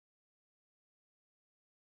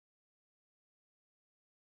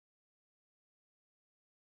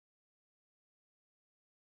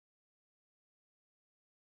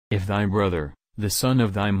If thy brother, the son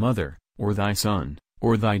of thy mother, or thy son,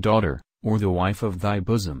 or thy daughter, or the wife of thy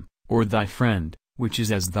bosom, or thy friend, which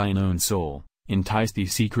is as thine own soul, entice thee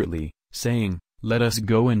secretly, saying, Let us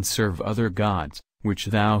go and serve other gods, which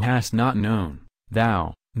thou hast not known,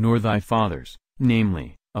 thou, nor thy fathers,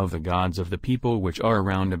 namely, of the gods of the people which are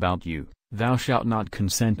round about you, thou shalt not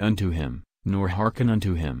consent unto him, nor hearken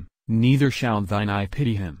unto him, neither shall thine eye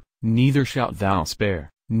pity him, neither shalt thou spare,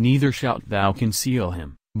 neither shalt thou conceal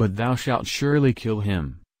him, but thou shalt surely kill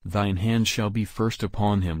him, thine hand shall be first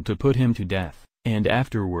upon him to put him to death, and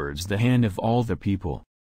afterwards the hand of all the people.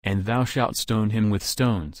 And thou shalt stone him with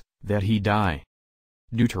stones, that he die.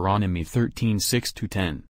 Deuteronomy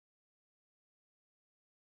 13:6-10.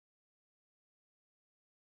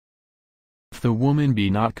 If the woman be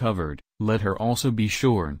not covered, let her also be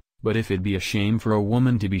shorn, but if it be a shame for a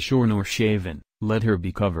woman to be shorn or shaven, let her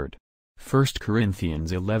be covered. 1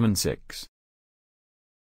 Corinthians 11:6.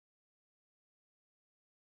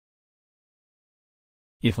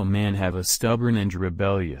 If a man have a stubborn and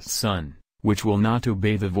rebellious son, which will not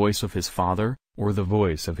obey the voice of his father, or the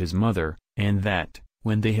voice of his mother, and that,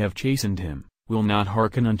 when they have chastened him, will not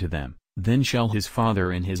hearken unto them, then shall his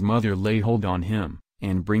father and his mother lay hold on him,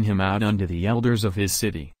 and bring him out unto the elders of his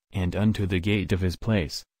city, and unto the gate of his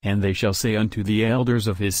place, and they shall say unto the elders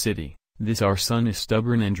of his city, This our son is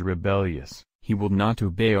stubborn and rebellious, he will not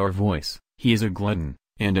obey our voice, he is a glutton,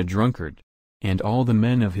 and a drunkard. And all the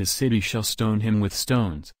men of his city shall stone him with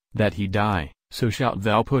stones, that he die. So shalt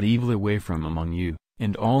thou put evil away from among you,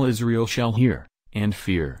 and all Israel shall hear, and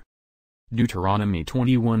fear. Deuteronomy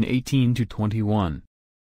 21:18-21.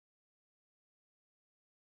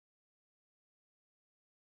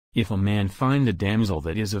 If a man find a damsel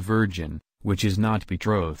that is a virgin, which is not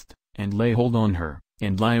betrothed, and lay hold on her,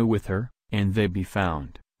 and lie with her, and they be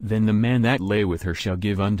found, then the man that lay with her shall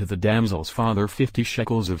give unto the damsel's father 50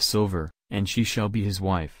 shekels of silver, and she shall be his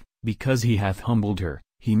wife, because he hath humbled her,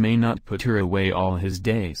 he may not put her away all his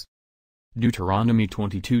days. Deuteronomy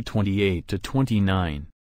 22:28-29.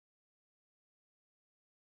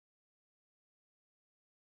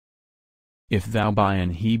 If thou buy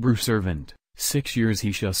an Hebrew servant, 6 years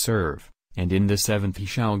he shall serve, and in the 7th he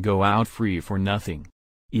shall go out free for nothing.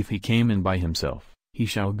 If he came in by himself, he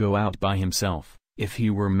shall go out by himself. If he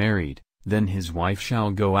were married, then his wife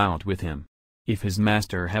shall go out with him. If his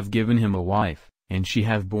master have given him a wife, and she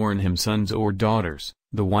have borne him sons or daughters,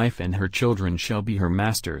 the wife and her children shall be her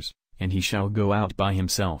master's, and he shall go out by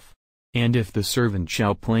himself. And if the servant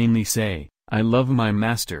shall plainly say, I love my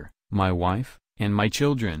master, my wife, and my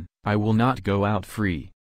children, I will not go out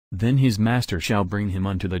free. Then his master shall bring him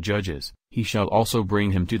unto the judges, he shall also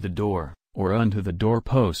bring him to the door, or unto the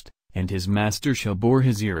doorpost, and his master shall bore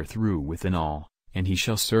his ear through with an awl, and he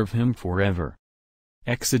shall serve him forever.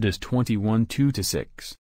 Exodus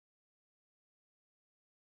 21:2-6.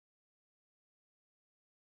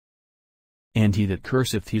 And he that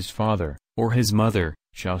curseth his father, or his mother,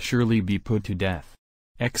 shall surely be put to death.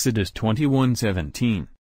 Exodus 21:17.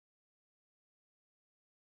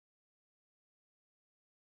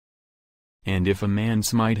 And if a man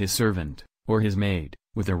smite his servant, or his maid,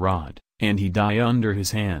 with a rod, and he die under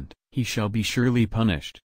his hand, he shall be surely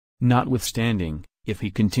punished. Notwithstanding, if he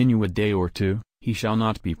continue a day or two, he shall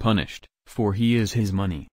not be punished, for he is his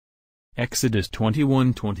money. Exodus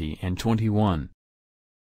 21:20-21.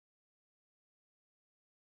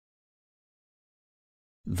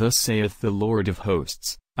 Thus saith the Lord of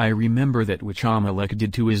hosts, I remember that which Amalek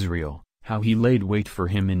did to Israel, how he laid wait for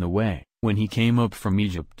him in the way, when he came up from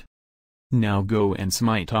Egypt. Now go and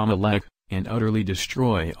smite Amalek, and utterly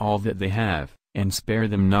destroy all that they have, and spare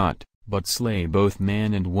them not, but slay both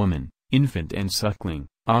man and woman, infant and suckling,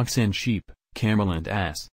 ox and sheep, camel and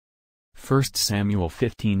ass. 1 Samuel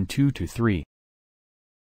 15:2-3.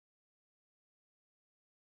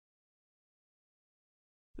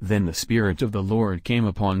 Then the Spirit of the Lord came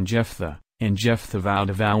upon Jephthah, and Jephthah vowed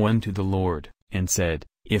a vow unto the Lord, and said,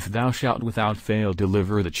 If thou shalt without fail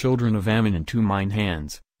deliver the children of Ammon into mine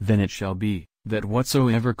hands, then it shall be, that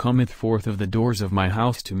whatsoever cometh forth of the doors of my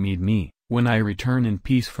house to meet me, when I return in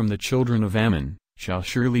peace from the children of Ammon, shall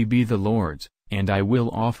surely be the Lord's, and I will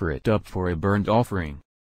offer it up for a burnt offering.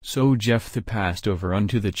 So Jephthah passed over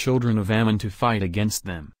unto the children of Ammon to fight against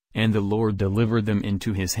them, and the Lord delivered them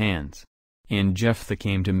into his hands. And Jephthah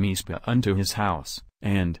came to Mizpah unto his house,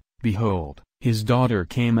 and, behold, his daughter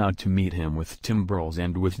came out to meet him with timbrels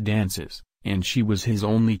and with dances, and she was his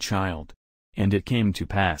only child. And it came to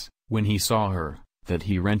pass, when he saw her, that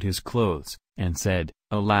he rent his clothes, and said,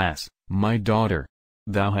 Alas, my daughter!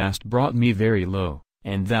 Thou hast brought me very low,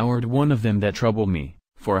 and thou art one of them that trouble me,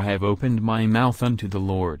 for I have opened my mouth unto the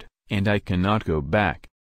Lord, and I cannot go back.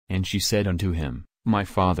 And she said unto him, My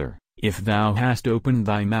father, if thou hast opened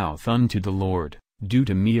thy mouth unto the Lord, do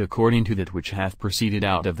to me according to that which hath proceeded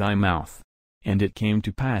out of thy mouth. And it came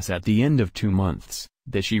to pass at the end of 2 months,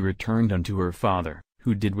 that she returned unto her father,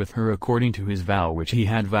 who did with her according to his vow which he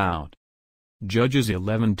had vowed. Judges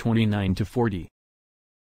 11:29-40.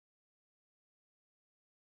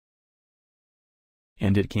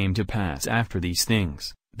 And it came to pass after these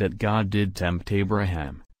things, that God did tempt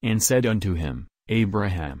Abraham, and said unto him,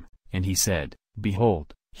 Abraham, and he said,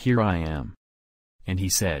 Behold, here I am. And he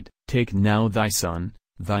said, Take now thy son,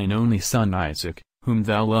 thine only son Isaac, whom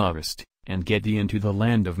thou lovest, and get thee into the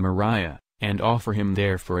land of Moriah, and offer him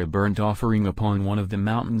there for a burnt offering upon one of the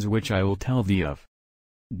mountains which I will tell thee of.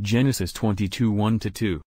 Genesis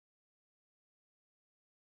 22:1-2.